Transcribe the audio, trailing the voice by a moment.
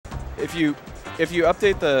if you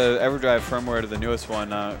update the EverDrive firmware to the newest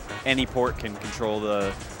one, any port can control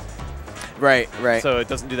the. Right. So it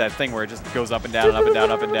doesn't do that thing where it just goes up and down, up and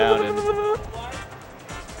down, up and down, and.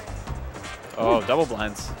 Oh, double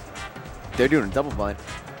blinds. They're doing a double blind.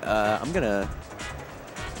 I'm gonna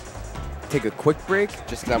take a quick break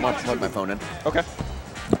just because I want to plug my phone in. Okay.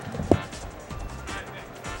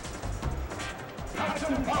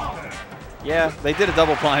 Yeah, they did a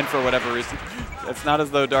double blind for whatever reason. It's not as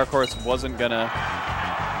though Darkhorse wasn't gonna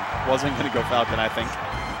go Falcon, I think.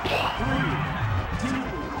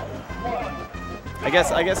 I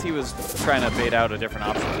guess he was trying to bait out a different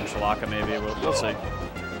option from Shalaka. Maybe we'll see.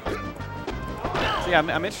 So yeah, I'm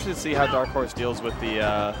interested to see how Darkhorse deals with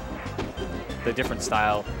the different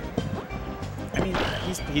style. I mean,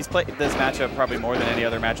 he's played this matchup probably more than any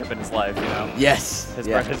other matchup in his life, you know? Yes. His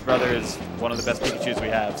brother is one of the best Pikachus we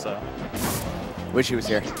have, so. Wish he was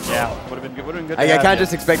here. Yeah, would have been good. I kind of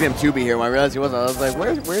just expected him to be here when I realized he wasn't. I was like,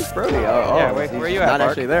 where's Brody? Yeah, where are you at, Not Mark?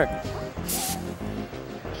 actually there.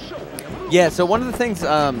 Yeah, so one of the things,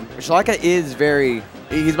 Shalaka is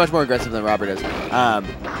he's much more aggressive than Robert is.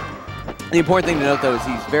 The important thing to note, though, is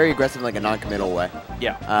he's very aggressive in like a non-committal way.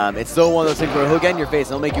 Yeah. It's still one of those things where he'll get in your face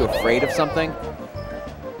and he'll make you afraid of something,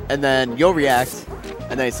 and then you'll react,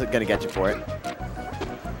 and then he's going to get you for it.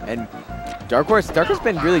 And Darkhorse's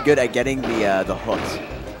been really good at getting the hooks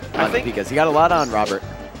on Pikas. He got a lot on Robert.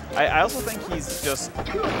 I also think he's just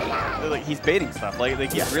he's baiting stuff. Like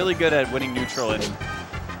he's really good at winning neutral in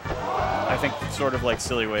I think sort of like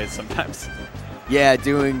silly ways sometimes. Yeah,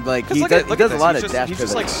 doing like he does a lot of dash. He's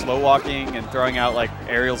just like slow walking and throwing out like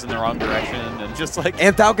aerials in the wrong direction and just like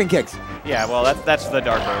and Falcon kicks. Yeah, well that's the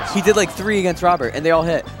Darkhorse. He did like 3 against Robert and they all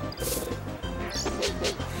hit.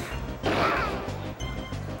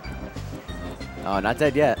 Oh, not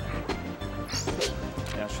dead yet.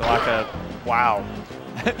 Yeah, Shalaka. Wow.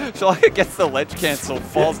 Shalaka gets the ledge cancel,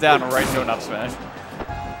 falls down right into an up smash.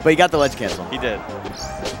 But he got the ledge cancel. He did.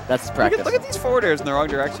 That's his practice. Look at these forward airs in the wrong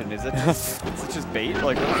direction. Is it just bait?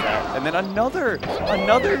 Like, what is that? And then another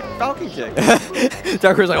Falcon kick.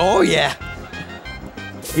 Darkhorse's like, oh yeah.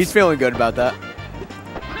 He's feeling good about that.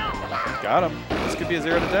 Got him. This could be a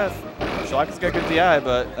 0 to death. Shalaka's got good DI,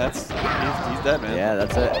 but he's dead, man. Yeah,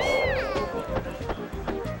 that's it.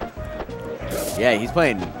 Yeah, he's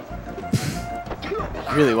playing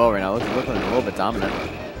really well right now. Looking a little bit dominant.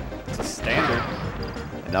 It's a standard.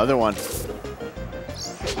 Another one.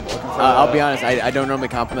 I'll be honest, I don't normally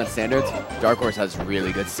compliment standards. Darkhorse has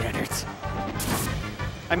really good standards.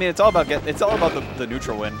 I mean, it's all about the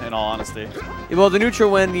neutral win, in all honesty. Well, the neutral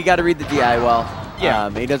win, you got to read the DI well. Yeah.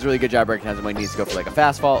 He does a really good job recognizing when he needs to go for like a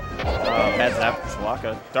fast fault. Bad zap for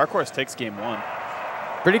Shalaka. Darkhorse takes game 1.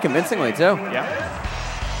 Pretty convincingly, too. Yeah.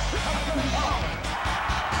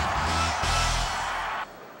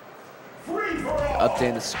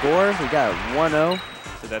 Updating the score, we got 1-0.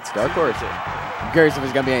 So that's Darkhorse. I'm curious if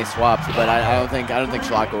there's gonna be any swaps, but I don't think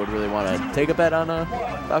Shalaka would really want to take a bet on a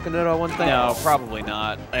Falcon at one thing. No, probably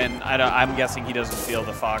not. And I'm guessing he doesn't feel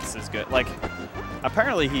the Fox is good. Like,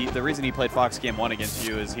 apparently the reason he played Fox game 1 against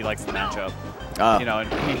you is he likes the matchup. You know,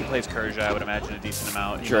 and he plays Kurja, I would imagine, a decent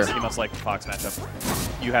amount. He must like the Fox matchup.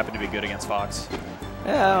 You happen to be good against Fox.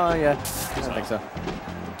 Yeah, yeah. I don't think so.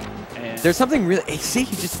 And there's something really. See,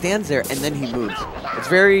 he just stands there and then he moves. It's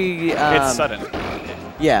very. It's sudden.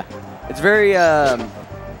 Yeah, it's very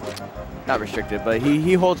not restricted, but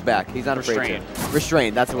he holds back. He's not afraid to.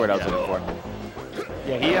 Restrained. That's the word I was looking for.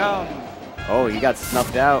 Yeah, he. Oh, he got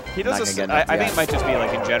snuffed out. He does. I think it might just be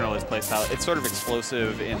like in general his play style. It's sort of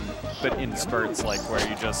explosive but in spurts, like where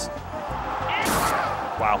you just.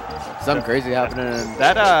 Wow. Something crazy happening in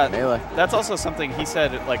Melee. That's also something he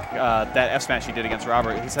said, like that F smash he did against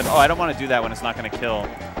Robert. He said, oh, I don't want to do that when it's not going to kill,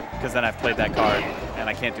 because then I've played that card and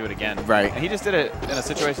I can't do it again. Right. And he just did it in a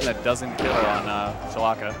situation that doesn't kill on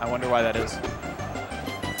Shalaka. I wonder why that is.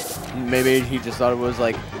 Maybe he just thought it was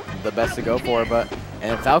like the best to go for,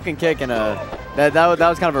 and a Falcon kick and that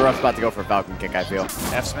was kind of a rough spot to go for a Falcon kick, I feel.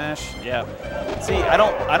 F smash, yeah. See, I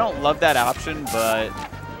don't love that option, but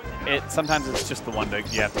sometimes it's just the one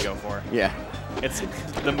you have to go for. Yeah. It's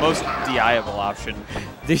the most DI-able option.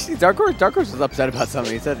 Did you see Darkhorse was upset about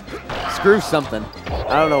something. He said, screw something.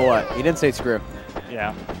 I don't know what. He didn't say screw.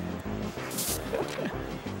 Yeah.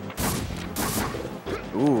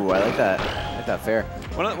 Ooh, I like that. I like that fair.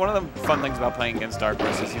 One of the fun things about playing against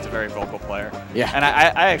Darkhorse is he's a very vocal player. Yeah. And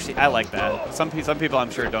I like that. Some people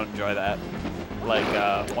I'm sure don't enjoy that, like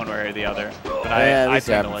one way or the other. But I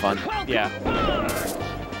tend to like fun. It. Yeah.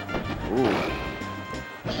 Ooh.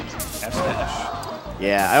 F smash.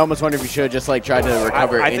 Yeah, I almost wonder if he should have just like tried to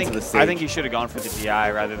recover into the stage. I think he should have gone for the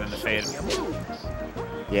DI rather than the fade.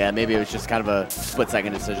 Yeah, maybe it was just kind of a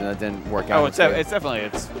split-second decision that didn't work out. Oh, it's definitely,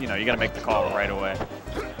 you know, you got to make the call right away.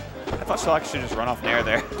 I thought Shalaka should just run off Nair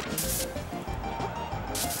there.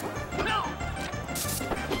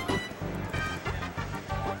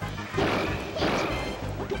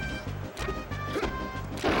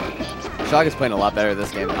 Shalaka's playing a lot better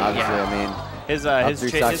this game, obviously. Yeah. I mean, his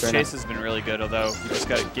chase has been really good, although you just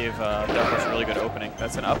got to give Darkhorse a really good opening.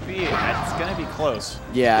 That's an up B, and it's going to be close.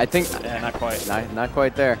 Yeah, I think. Not quite. Not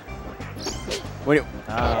quite there. When it,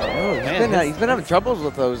 he's been having troubles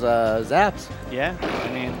with those zaps. Yeah, I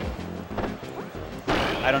mean,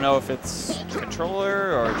 I don't know if it's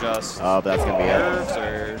controller or just that's gonna be nerves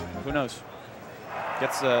or who knows.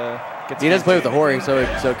 Gets he does play with the Hori, so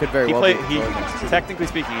it could very well be. Technically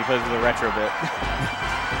speaking, he plays with a retro bit.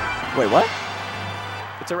 Wait, what?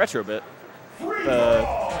 It's a retro bit.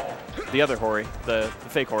 The other Hori, the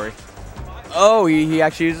fake Hori. Oh, he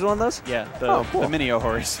actually uses one of those? Yeah, cool. the mini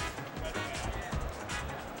Horis.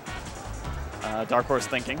 Darkhorse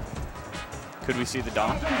thinking. Could we see the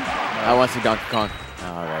Don? No. I want to see Donkey Kong.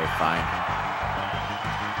 All right,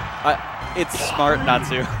 fine. It's smart not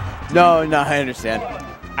to. No, I understand.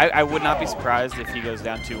 I would not be surprised if he goes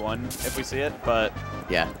down 2-1 if we see it, but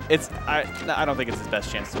yeah, I don't think it's his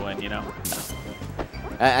best chance to win, you know?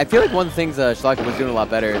 I feel like one of the things Shalaka was doing a lot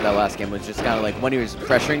better that last game was just kind of like when he was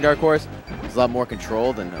pressuring Darkhorse, he was a lot more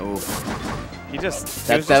controlled and he was just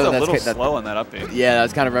a little slow on that up B. Yeah, that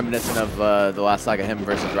was kind of reminiscent of the last saga him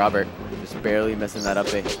versus Robert, just barely missing that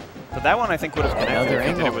up B. But that one I think would have connected if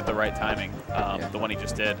he did it with the right timing, the one he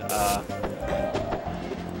just did.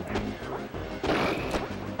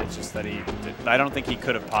 It's just that I don't think he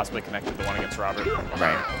could have possibly connected the one against Robert.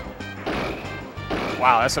 Right.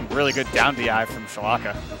 Wow, that's some really good down DI from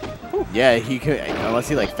Shalaka. Yeah, he could, unless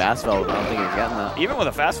he like fast fell, I don't think he was getting that. Even with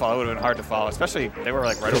a fast fall, it would have been hard to follow, especially they were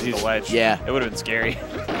like right over the wedge. Yeah. It would have been scary.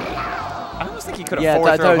 I almost think he could have I forward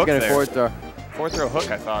thought throw he was hook going to there. forward throw. Forward throw hook,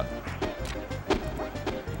 I thought.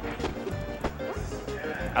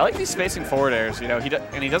 I like these spacing forward airs, you know,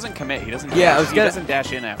 and he doesn't commit. He doesn't he doesn't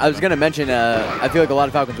dash in after. I was going to mention, I feel like a lot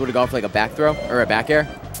of Falcons would have gone for like a back throw or a back air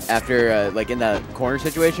after like in that corner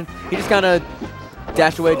situation. He just kind of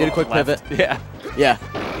dashed away, did a quick pivot. Yeah. Yeah.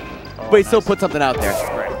 Oh, but he still put something out there.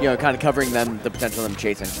 Right. You know, kind of covering them, the potential of them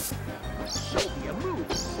chasing.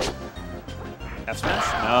 F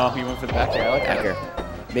smash? No, he went for the back air. I like back air.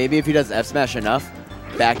 Maybe if he does F smash enough,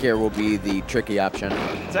 back air will be the tricky option.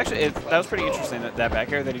 It's actually that was pretty interesting that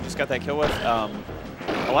back air that he just got that kill with. A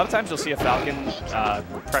lot of times you'll see a Falcon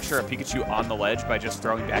pressure a Pikachu on the ledge by just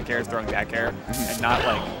throwing back air, and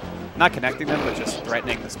not connecting them, but just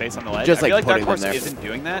threatening the space on the ledge. Just I feel like Darkhorse isn't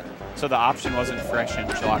doing that, so the option wasn't fresh in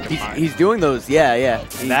Shalaka's mind. He's doing those, yeah.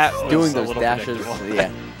 He's doing those dashes,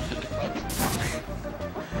 yeah.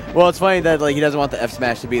 Well, it's funny that like he doesn't want the F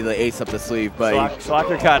smash to be the ace up the sleeve, but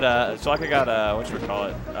Shalaka got what should we call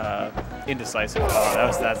it? Indecisive.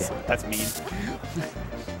 Oh, that's mean.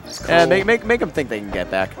 Cool. Yeah, make them think they can get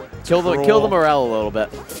back. Kill the morale a little bit.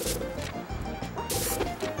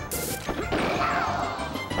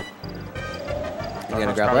 He's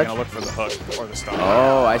gonna grab ledge. Gonna look for the hook or the stun.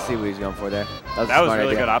 Oh, I see what he's going for there. That was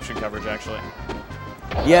really good option coverage, actually.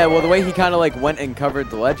 Yeah, well, the way he kind of like went and covered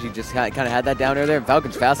the ledge, he just kind of had that down air there, and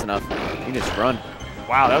Falcon's fast enough. He can just run.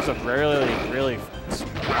 Wow, that was a really, really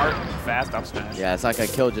smart, fast up smash. Yeah, it's not going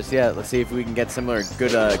to kill just yet. Let's see if we can get similar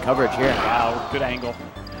good coverage here. Wow, good angle.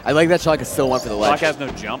 I like that Shalaka still went for the ledge. Shalaka has no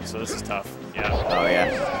jump, so this is tough. Yeah. Oh,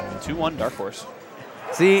 yeah. 2-1 Darkhorse.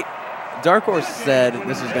 See, Darkhorse said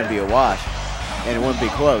this was going to be a wash, and it wouldn't be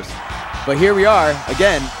close. But here we are,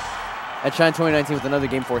 again, at Shine 2019 with another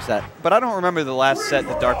Game 4 set. But I don't remember the last set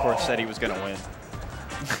that Darkhorse said he was going to win.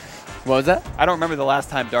 What was that? I don't remember the last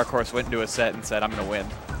time Darkhorse went into a set and said, I'm going to win.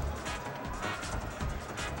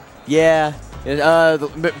 Yeah.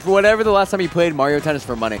 Whatever the last time he played Mario Tennis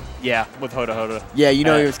for money. Yeah, with Hoda Hoda. Yeah, you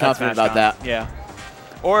know he was confident about that. Yeah.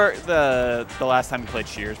 Or the last time he played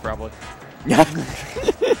Shears, probably. Yeah.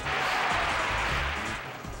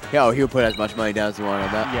 Yeah, he would put as much money down as he wanted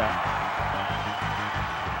on that. Yeah.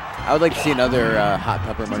 I would like to see another hot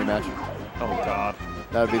pepper money match. Oh God.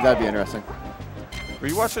 That'd be interesting. Were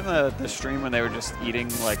you watching the stream when they were just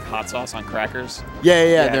eating like hot sauce on crackers?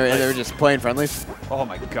 Yeah. They were just playing friendlies. Oh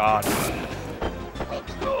my God.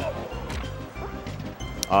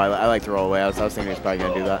 Oh, I like to roll away. I was thinking he was probably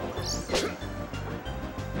gonna do that.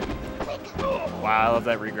 Wow, I love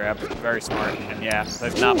that regrab. Very smart. And yeah,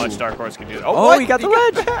 there's not much Darkhorse can do. Oh, he got the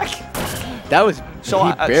ledge back. That was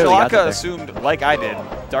Shalaka assumed, like I did,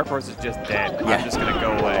 Darkhorse is just dead. Yeah. I'm just gonna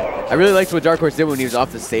go away. I really liked what Darkhorse did when he was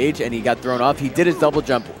off the stage and he got thrown off. He did his double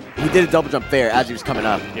jump. He did a double jump fair as he was coming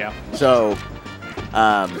up. Yeah. So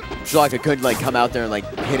Shalaka could like come out there and like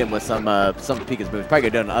hit him with some Pika's moves. Probably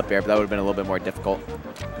could have done an up air, but that would have been a little bit more difficult.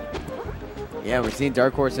 Yeah, we're seeing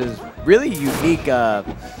Darkhorse's really unique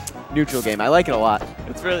neutral game. I like it a lot.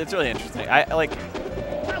 It's really interesting.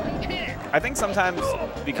 I think sometimes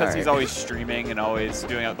because he's always streaming and always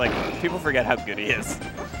doing it, like people forget how good he is.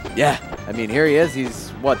 Yeah, I mean here he is.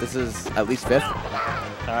 He's what? This is at least 5th.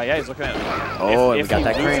 Yeah, he's looking at. Oh, and if we got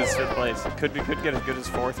that he crane. loses 5th place, could get as good as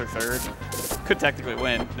 4th or 3rd. Could technically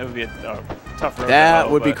win. It would be a tough road. That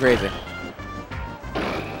would be crazy.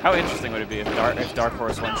 How interesting would it be if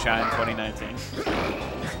Darkhorse won Shine 2019?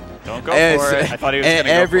 Don't go for it. I thought he was going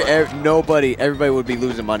to go for it. Everybody would be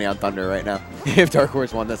losing money on Thunder right now if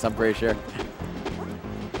Darkhorse won this. I'm pretty sure.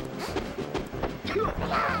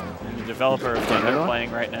 And the developer of Thunder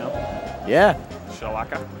playing right now. Yeah.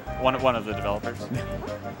 Shalaka, one of the developers.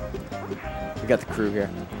 We got the crew here.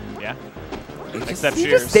 Yeah. He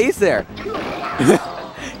just stays there.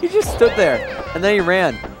 He just stood there, and then he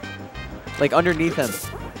ran, like underneath him.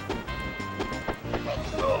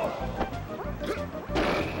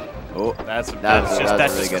 Oh, that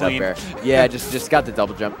was really good up air. Yeah, just got the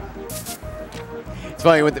double jump. It's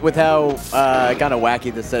funny with how kind of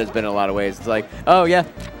wacky this set has been in a lot of ways. It's like, oh yeah,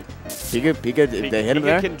 Pika, they hit him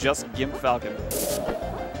there. Pika can just gimp Falcon.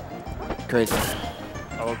 Crazy.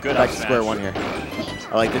 Oh, good back up to square one here.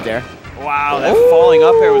 I like the dare. Wow, that falling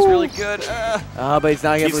up air was really good. But he's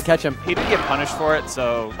not able to catch him. He did get punished for it,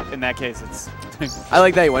 so in that case, it's. I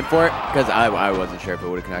like that he went for it because I wasn't sure if it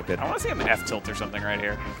would have connected. I want to see him F tilt or something right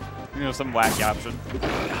here. You know, some wacky option.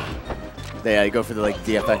 Yeah, you go for the like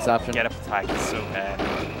DFX option. Get up attack is so bad. I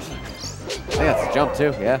think that's a jump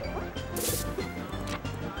too. Yeah.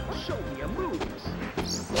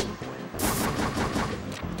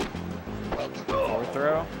 Forward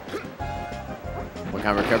throw. What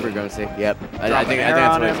kind of recovery are we going to see? Yep. I think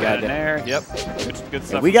that's what he's got to do. Yep. Good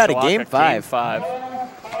stuff. We got a game 5. Game 5.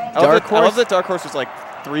 I love that Darkhorse was like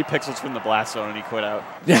 3 pixels from the blast zone and he quit out.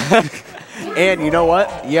 And you know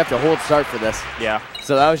what? You have to hold start for this. Yeah.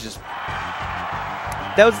 So that was just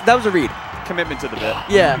that was a read. Commitment to the bit.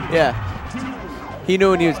 Yeah. He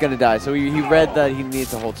knew when he was going to die, so he read that he needed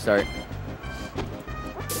to hold start.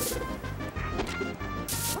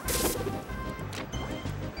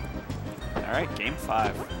 All right, game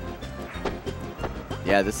 5.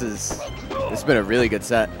 Yeah, this has been a really good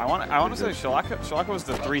set. I want to say Shalaka was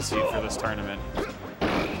the 3 seed for this tournament.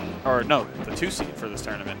 Or no, the 2 seed for this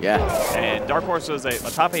tournament. Yeah. And Darkhorse was a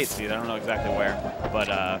top 8 seed. I don't know exactly where, but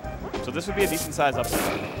so this would be a decent size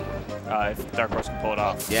upset if Darkhorse can pull it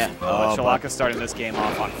off. Yeah. But Shalaka starting this game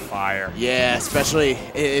off on fire. Yeah, especially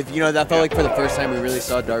if that felt like for the first time we really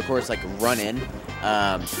saw Darkhorse like run in,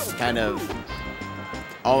 kind of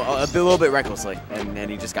a little bit recklessly,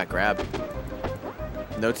 and he just got grabbed.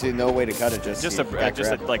 No way to cut it. Just a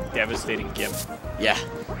like devastating gimp. Yeah.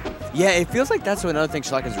 Yeah, it feels like that's another thing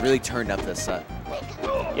Shalaka's really turned up this set.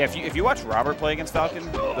 Yeah, if you watch Robert play against Falcon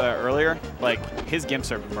earlier, like his gimps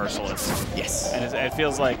are merciless. Yes. And it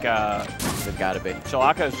feels like they've got to be.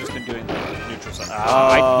 Shalaka has just been doing the neutral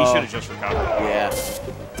side. He should have just recovered. Yeah.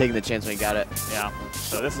 Taking the chance when he got it. Yeah.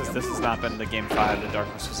 So this has not been the game 5 that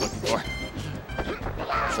Darkhorse was looking for.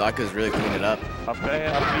 Shalaka's really cleaned it up. Up B,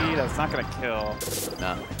 that's not gonna kill.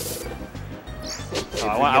 No.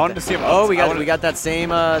 I wanted to see him. We got that same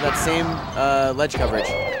ledge coverage.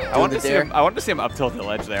 I wanted to see him up tilt the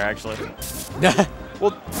ledge there actually.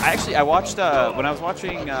 Well, I watched when I was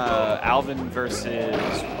watching Alvin versus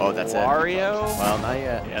Wario. Well, not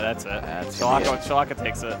yet. Yeah, that's it. Shalaka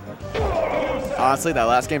takes it. Honestly, that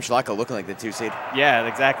last game, Shalaka looking like the 2 seed. Yeah,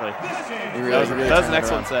 exactly. That was an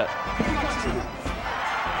excellent set.